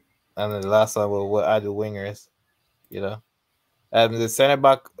see. And the last one we'll add the wingers. You know, the center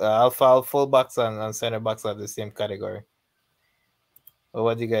back, alpha full backs and center backs are the same category. But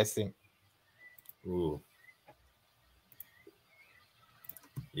what do you guys think? Ooh.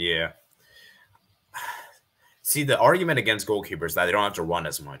 Yeah. See, the argument against goalkeepers is that they don't have to run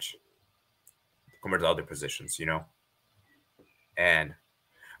as much compared to other positions, you know? And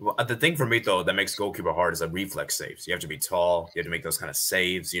the thing for me, though, that makes goalkeeper hard is the reflex saves. You have to be tall. You have to make those kind of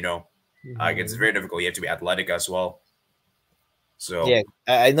saves, you know? It's very difficult. You have to be athletic as well. So yeah,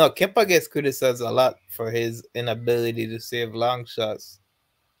 I know Kepa gets criticized a lot for his inability to save long shots.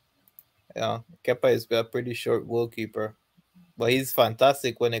 Yeah, Kepa is a pretty short goalkeeper, but he's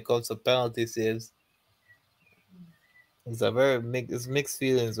fantastic when it comes to penalty saves. It's a very mixed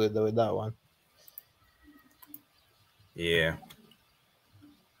feelings with that one. Yeah.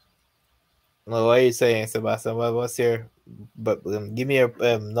 Well, what are you saying, Sebastian? What's your? But give me a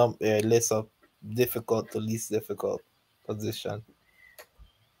list of difficult to least difficult position.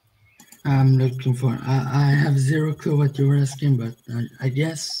 I'm looking for. I have zero clue what you were asking, but I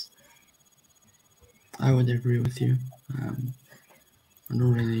guess I would agree with you. I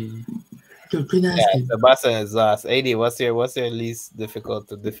don't really. Could ask you. Sebastian is last. 80. What's your least difficult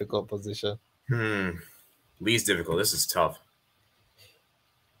to difficult position? Least difficult. This is tough.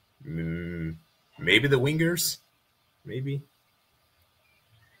 Maybe the wingers. Maybe.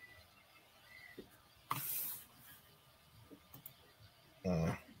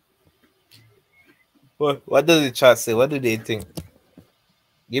 What does the chat say? What do they think?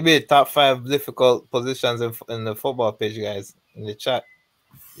 Give me the top 5 difficult positions in the football pitch, guys, in the chat.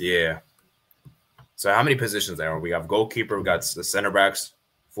 Yeah. So how many positions there are? We have goalkeeper, we got the center backs,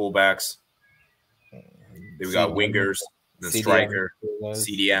 full backs. Then we got wingers, the striker,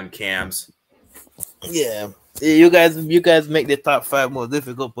 CDM, cams. Yeah. You guys make the top 5 most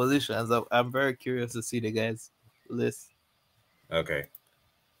difficult positions. I'm very curious to see the guys' list. Okay.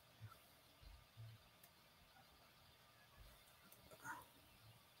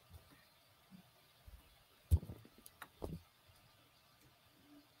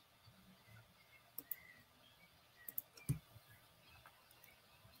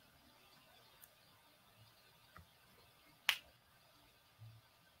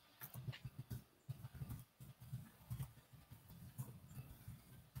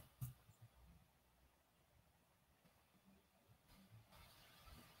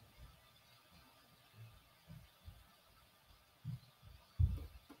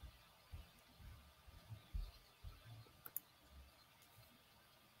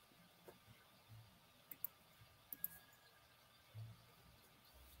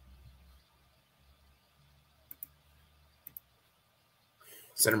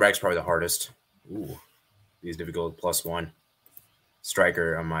 Center back's probably the hardest. Ooh, he's difficult. +1.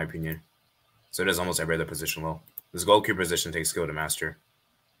 Striker, in my opinion. So does almost every other position well. This goalkeeper position takes skill to master.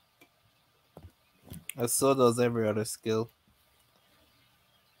 So does every other skill.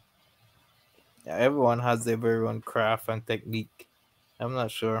 Yeah, everyone has their own craft and technique. I'm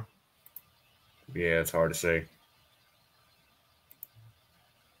not sure. Yeah, it's hard to say.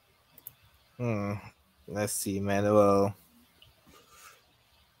 Let's see, man. Well,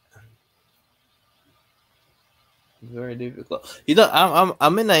 very difficult. You know,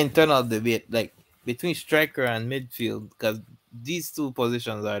 I'm in an internal debate, like between striker and midfield, because these 2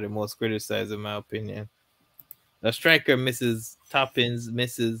 positions are the most criticized, in my opinion. The striker misses tap-ins,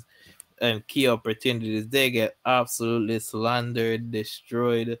 misses key opportunities, they get absolutely slandered,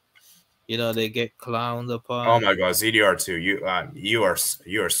 destroyed. You know, they get clowned upon. Oh my God, ZDR2, you are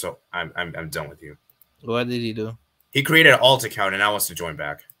so. I'm done with you. What did he do? He created an alt account and now wants to join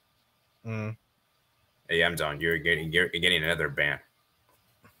back. Mm. Hey, I'm done. You're getting another ban.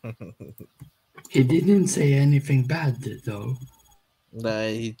 He didn't say anything bad though.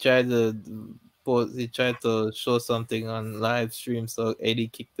 He tried to post. He tried to show something on live stream, so Eddie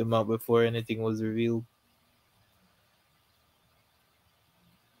kicked him out before anything was revealed.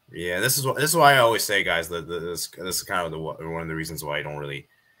 Yeah, this is why I always say, guys, that this is kind of one of the reasons why I don't really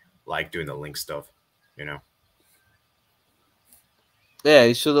like doing the link stuff. You know. Yeah,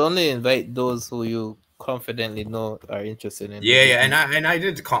 you should only invite those who you confidently know are interested in. Yeah, and I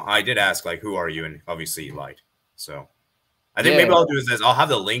did ask, like, who are you, and obviously he lied. So I think maybe I'll do this. I'll have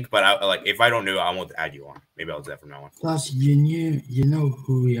the link, but like if I don't know, I won't add you on. Maybe I'll do that from now on. Plus, you know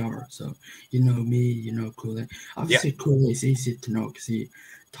who we are, so you know me, you know Kool-Aid. Obviously, Kool-Aid is easy to know because he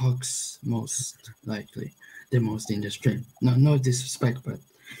talks most likely the most in the stream. No disrespect, but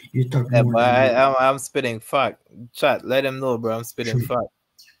you talk more. But I'm spitting fact. Chat, let him know, bro. I'm spitting fact.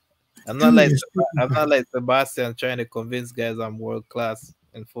 I'm not like Sebastian trying to convince guys I'm world class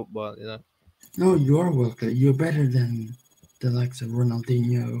in football. You know. No, you are world class. You're better than the likes of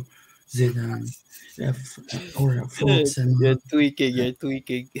Ronaldinho, Zidane, or Fox. You're tweaking. You're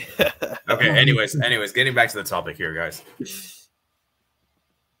tweaking. Okay. Anyways, getting back to the topic here, guys.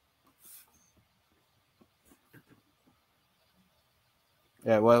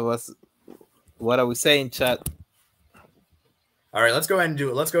 Yeah. What are we saying, chat? All right, let's go ahead and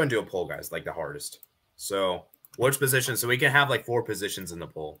do a poll, guys, like the hardest. So, which position? So we can have like 4 positions in the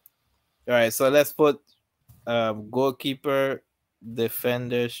poll. All right, so let's put goalkeeper,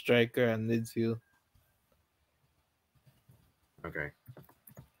 defender, striker, and midfield. Okay.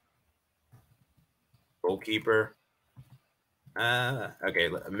 Goalkeeper. Okay,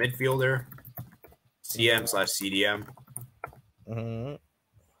 midfielder, CM/CDM, Mm-hmm.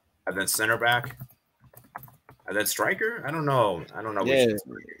 and then center back. And then striker? I don't know.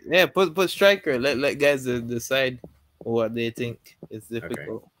 Yeah. Put striker. Let guys decide what they think is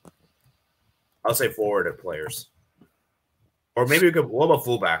difficult. Okay. I'll say forward players, or maybe we could. What about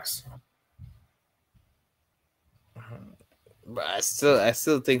fullbacks? But I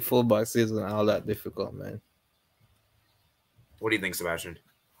still think fullbacks isn't all that difficult, man. What do you think, Sebastian?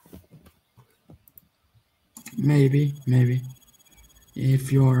 Maybe.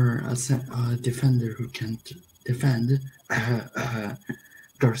 If you're a defender who can't defend,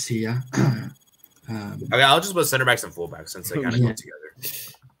 Garcia. Okay, I'll just put center backs and fullbacks since they kind of go together.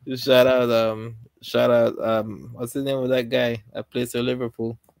 Shout out, what's the name of that guy that plays for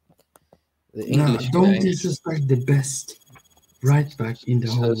Liverpool? The English don't guy. disrespect the best right back in the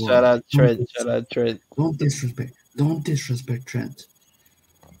whole world. Shout out Trent. Don't disrespect Trent.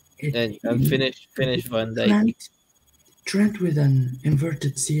 And finish Van Dijk. Trent with an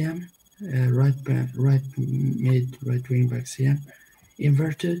inverted CM, right wing back CM,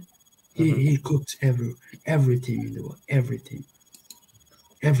 inverted. He cooks every team in the world, every team.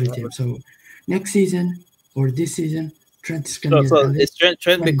 So next season or this season, Trent is gonna. Is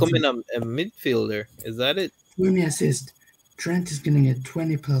Trent becoming a midfielder? Is that it? 20 assists. Trent is gonna get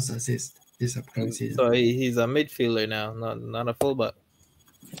 20 plus assists this upcoming season. So he's a midfielder now, not a fullback.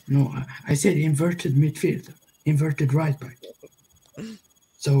 No, I said inverted midfield, inverted right back.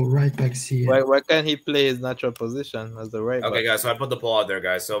 So right back CM. Why can't he play his natural position as the right back? Okay, guys. So I put the poll out there,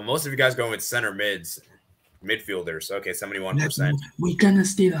 guys. So most of you guys going with center midfielders. Okay, 71%. We're gonna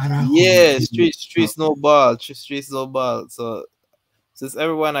steal Araujo. Yeah, streets no ball. Streets no ball. So since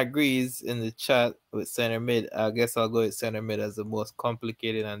everyone agrees in the chat with center mid, I guess I'll go with center mid as the most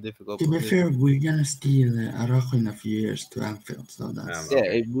complicated and difficult. To be fair, we're gonna steal Araujo in a few years to Anfield. So that's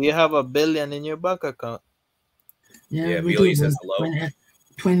if we have $1 billion in your bank account. Yeah, we do. When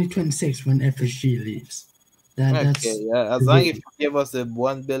 2026 when FSG leaves. That's as long as you give us the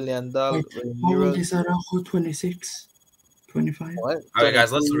 $1 billion. How old is Araujo? 26? 25? What? All right,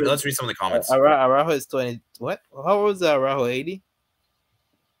 guys, let's read some of the comments. Araujo is 20. What? How old is Araujo? 80?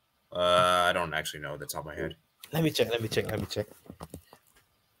 I don't actually know at the top of my head. Let me check.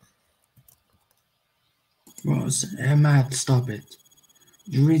 Well, Matt, stop it.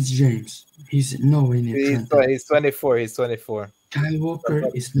 Reece James, he's nowhere near Trent. He's 24. He's 24. Kyle Walker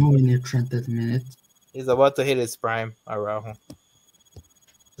is nowhere near Trent at the minute. He's about to hit his prime, Araujo.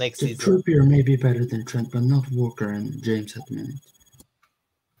 Next season. Trippier may be better than Trent, but not Walker and James at the minute.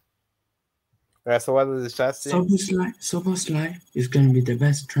 Alright, so what does the chat say? Szoboszlai is going to be the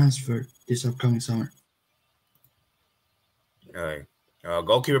best transfer this upcoming summer.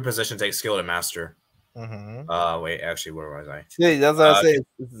 Goalkeeper position takes skill to master. Mm-hmm. Wait, actually, where was I? See, that's what I say.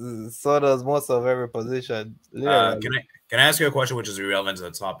 So does most of every position. Can I ask you a question which is relevant to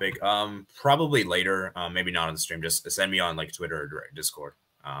the topic? Probably later. Maybe not on the stream. Just send me on like Twitter or Discord.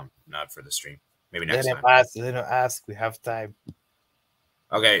 Not for the stream. Maybe next time. Let him ask. We have time.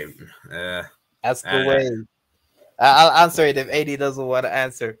 Okay. Ask away. I'll answer it if AD doesn't want to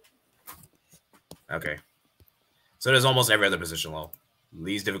answer. Okay. So there's almost every other position low.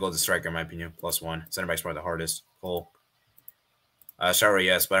 Least difficult to striker, in my opinion. +1. Center back's probably the hardest. Full. Shower,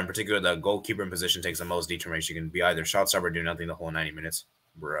 yes, but in particular, the goalkeeper position takes the most determination. You can be either shot stopper or do nothing the whole 90 minutes.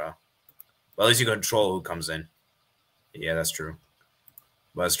 Bruh. But at least you control who comes in. Yeah, that's true.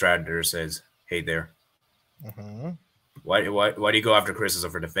 Buzz Strader says, hey there. Why do you go after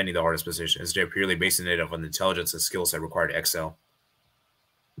criticism for defending the hardest position? Is there purely basing it on the intelligence and skill set required to excel?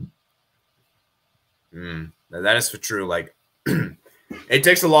 That is for true. Like, it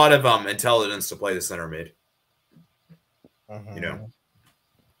takes a lot of intelligence to play the center mid. You know,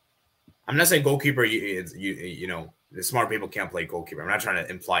 I'm not saying goalkeeper. You know, the smart people can't play goalkeeper. I'm not trying to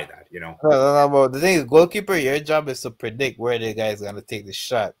imply that. You know, no, the thing is, goalkeeper, your job is to predict where the guy is gonna take the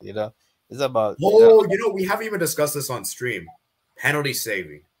shot. You know, it's about. You know, we haven't even discussed this on stream. Penalty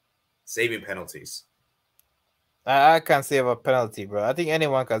saving penalties. I can't save a penalty, bro. I think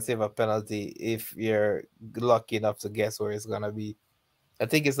anyone can save a penalty if you're lucky enough to guess where it's gonna be. I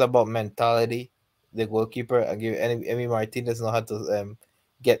think it's about mentality. The goalkeeper, I give Emi Martinez know how to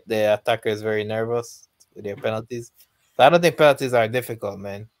get the attackers very nervous with their penalties. So I don't think penalties are difficult,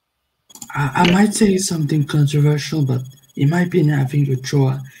 man. I might say something controversial, but in my opinion, I think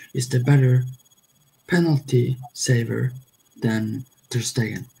Ochoa is the better penalty saver than Ter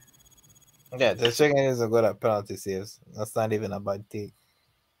Stegen. Yeah, Ter Stegen is good at penalty saves. That's not even a bad thing.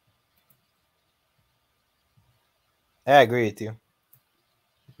 I agree with you.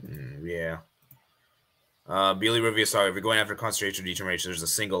 Yeah. Billy Rivia, sorry, if you're going after concentration or determination, there's a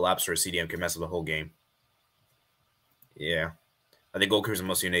single lapse or a CDM can mess up the whole game. Yeah. I think goalkeepers are the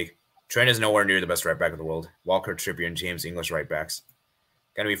most unique. Trent is nowhere near the best right back in the world. Walker, Trippier, and James English right backs.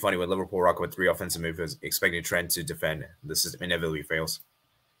 Gonna be funny when Liverpool rock with 3 offensive midfielders, expecting Trent to defend. The system inevitably fails.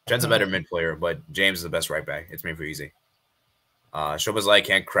 Trent's a better mid player, but James is the best right back. It's made for easy. Szoboszlai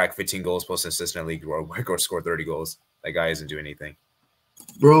can't crack 15 goals plus assist in a league or score 30 goals. That guy isn't doing anything.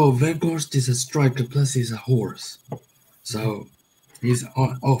 Bro, Weghorst is a striker, plus he's a horse. So, he's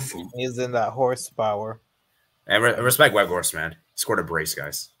awful. He's in that horsepower. And respect Weghorst, man. He scored a brace,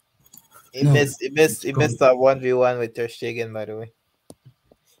 guys. He missed that 1v1 with Ter Stegen, by the way.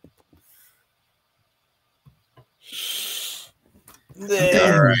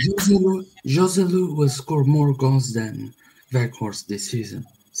 Joselu will score more goals than Weghorst this season.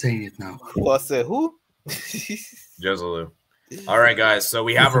 Saying it now. Who? Joselu. All right, guys. So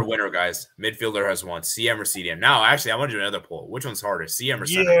we have our winner, guys. Midfielder has won. CM or CDM. Now, actually, I want to do another poll. Which one's harder, CM or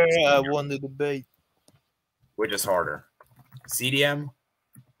center? Yeah, I won the debate. Which is harder, CDM?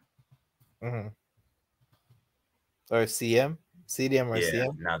 Or CM? CDM or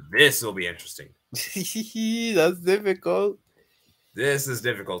CM? Now, this will be interesting. That's difficult. This is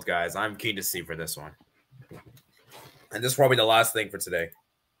difficult, guys. I'm keen to see for this one. And this is probably the last thing for today.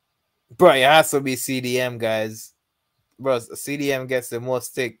 Bro, it has to be CDM, guys. Bro, CDM gets the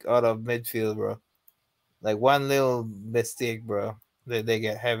most stick out of midfield, bro. Like one little mistake, bro. They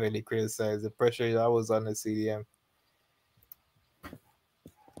get heavily criticized. The pressure is always on the CDM.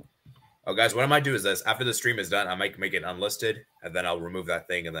 Oh, guys, what I might do is this. After the stream is done, I might make it unlisted, and then I'll remove that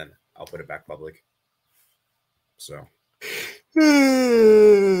thing, and then I'll put it back public. So. Because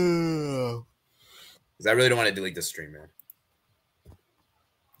I really don't want to delete this stream, man.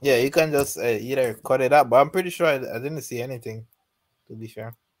 Yeah, you can just either cut it up, but I'm pretty sure I didn't see anything, to be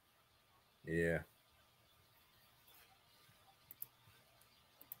fair. Yeah.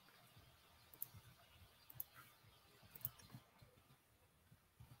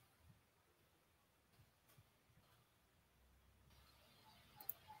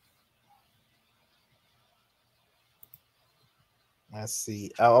 Let's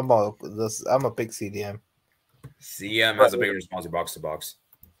see. I'm gonna pick CDM. CM has a bigger response box to box.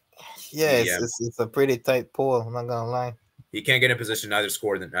 Yeah, it's a pretty tight poll. I'm not gonna lie. He can't get in position neither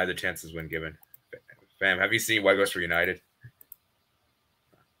score than neither chances when given. Fam, have you seen Weghorst for United?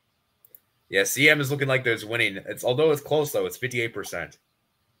 Yeah, CM is looking like there's winning. Although it's close though, it's 58%.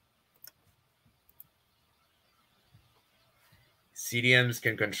 CDMs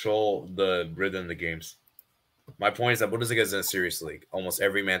can control the rhythm of the games. My point is that Bundesliga is in a serious league. Almost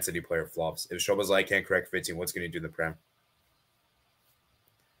every Man City player flops. If Szoboszlai can't correct 15, what's going to do in the Prem?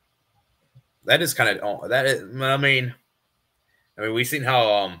 That is kind of that is. I mean, I mean, we've seen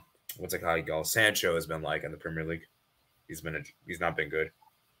how what's it called? Sancho has been like in the Premier League. He's not been good.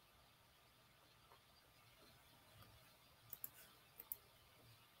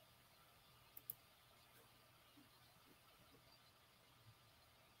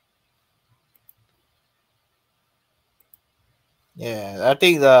 Yeah, I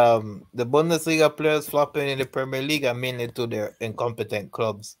think the Bundesliga players flopping in the Premier League are mainly to their incompetent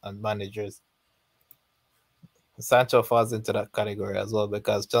clubs and managers. Sancho falls into that category as well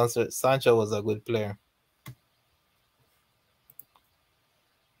because Sancho was a good player.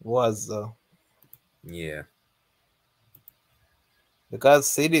 Yeah. Because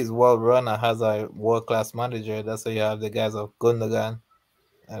City is well run and has a world class manager. That's why you have the guys of Gundogan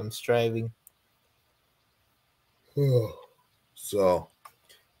striving. So,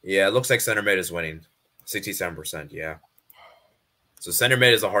 yeah, it looks like center mid is winning. 67%, yeah. So center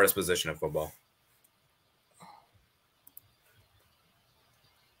mid is the hardest position in football.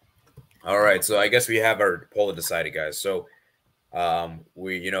 All right, so I guess we have our poll decided, guys. So,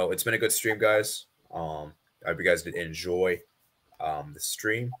 it's been a good stream, guys. I hope you guys did enjoy the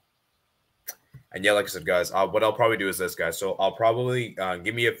stream. And yeah, like I said, guys, what I'll probably do is this, guys. So I'll probably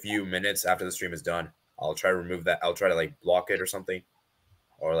give me a few minutes after the stream is done. I'll try to remove that. I'll try to like block it or something,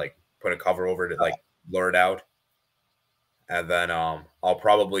 or like put a cover over it, like blur it out. And then I'll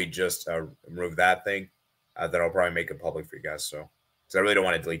probably just remove that thing. Then I'll probably make it public for you guys. So, because I really don't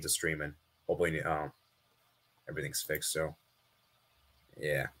want to delete the stream, and hopefully everything's fixed. So,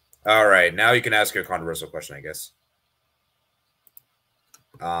 yeah. All right, now you can ask your controversial question, I guess.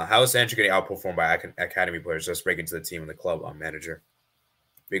 How is Sancho getting outperformed by academy players just breaking into the team and the club manager?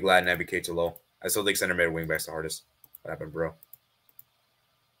 Big lad, Naby Keita low. I still think center mid and wingback's the hardest. What happened, bro?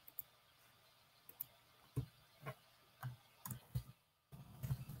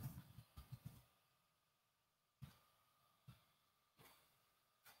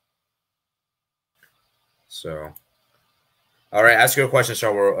 So, all right, ask your question,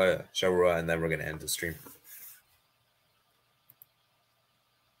 Shawara, and then we're gonna end the stream.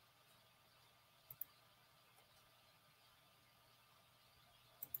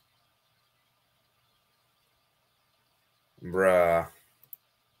 Bruh.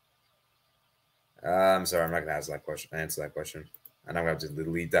 I'm sorry, I'm not gonna answer that question. And I'm gonna have to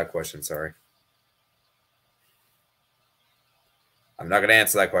delete that question. Sorry. I'm not gonna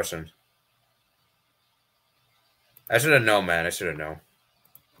answer that question. I should have known, man. I should have known.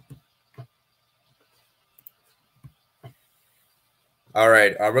 All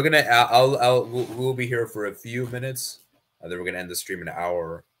right, we're gonna. We'll be here for a few minutes. Then we're gonna end the stream in an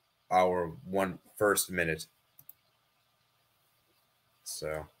hour, first minute.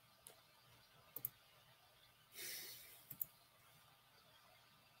 So.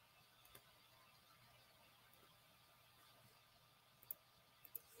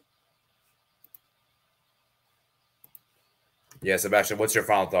 Yeah, Sebastian, what's your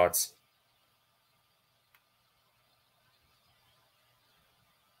final thoughts?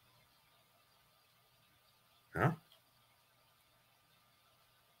 Huh?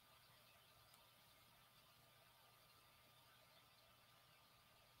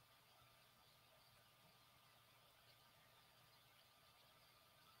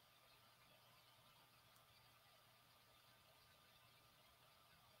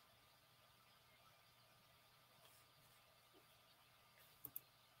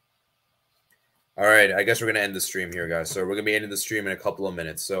 All right, I guess we're going to end the stream here, guys. So we're going to be ending the stream in a couple of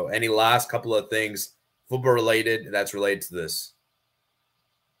minutes. So any last couple of things football related that's related to this?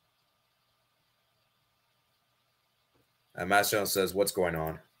 Master Jones says, what's going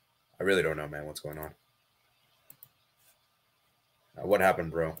on? I really don't know, man. What's going on? What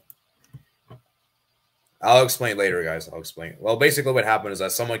happened, bro? I'll explain later, guys. I'll explain. Well, basically what happened is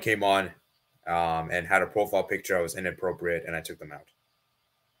that someone came on and had a profile picture that was inappropriate, and I took them out.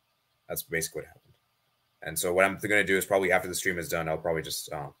 That's basically what happened. And so what I'm going to do is probably after the stream is done, I'll probably just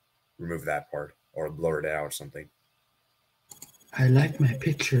remove that part or blur it out or something. I like my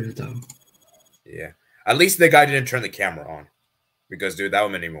picture, though. Yeah. At least the guy didn't turn the camera on. Because, dude, that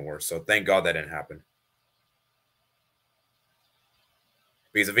would have been even worse. So thank God that didn't happen.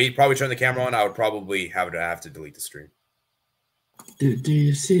 Because if he probably turned the camera on, I would probably have to delete the stream. Do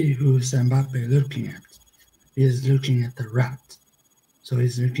you see who Mbappe looking at? He's looking at the rat. So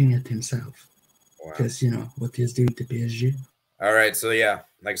he's looking at himself. Because, what he's doing to PSG. All right. So, yeah.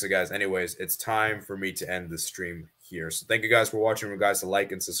 Like I said, guys, anyways, it's time for me to end the stream here. So thank you guys for watching. Remember, guys, to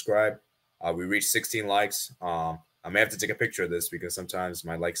like and subscribe. We reached 16 likes. I may have to take a picture of this because sometimes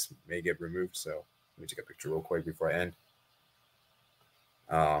my likes may get removed. So let me take a picture real quick before I end.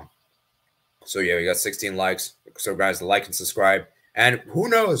 So yeah, we got 16 likes. So guys, like and subscribe. And who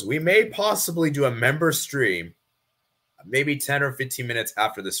knows, we may possibly do a member stream maybe 10 or 15 minutes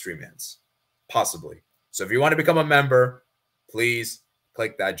after the stream ends. Possibly. So if you want to become a member, please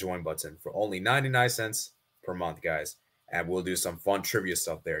click that join button for only 99 cents per month, guys. And we'll do some fun trivia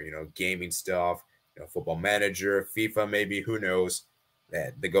stuff there, you know, gaming stuff, you know, football manager, FIFA, maybe, who knows.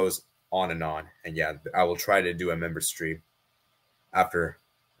 That goes on and on. And yeah, I will try to do a member stream after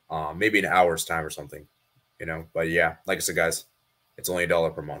maybe an hour's time or something, you know. But yeah, like I said, guys, it's only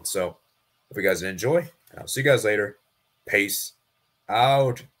 $1 per month. So if you guys enjoy, and I'll see you guys later. Peace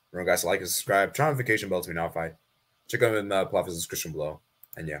out. Remember, guys, to like and subscribe. Turn on notification bell to be notified. Check out in the platform description below.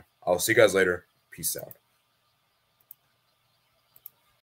 And yeah, I'll see you guys later. Peace out.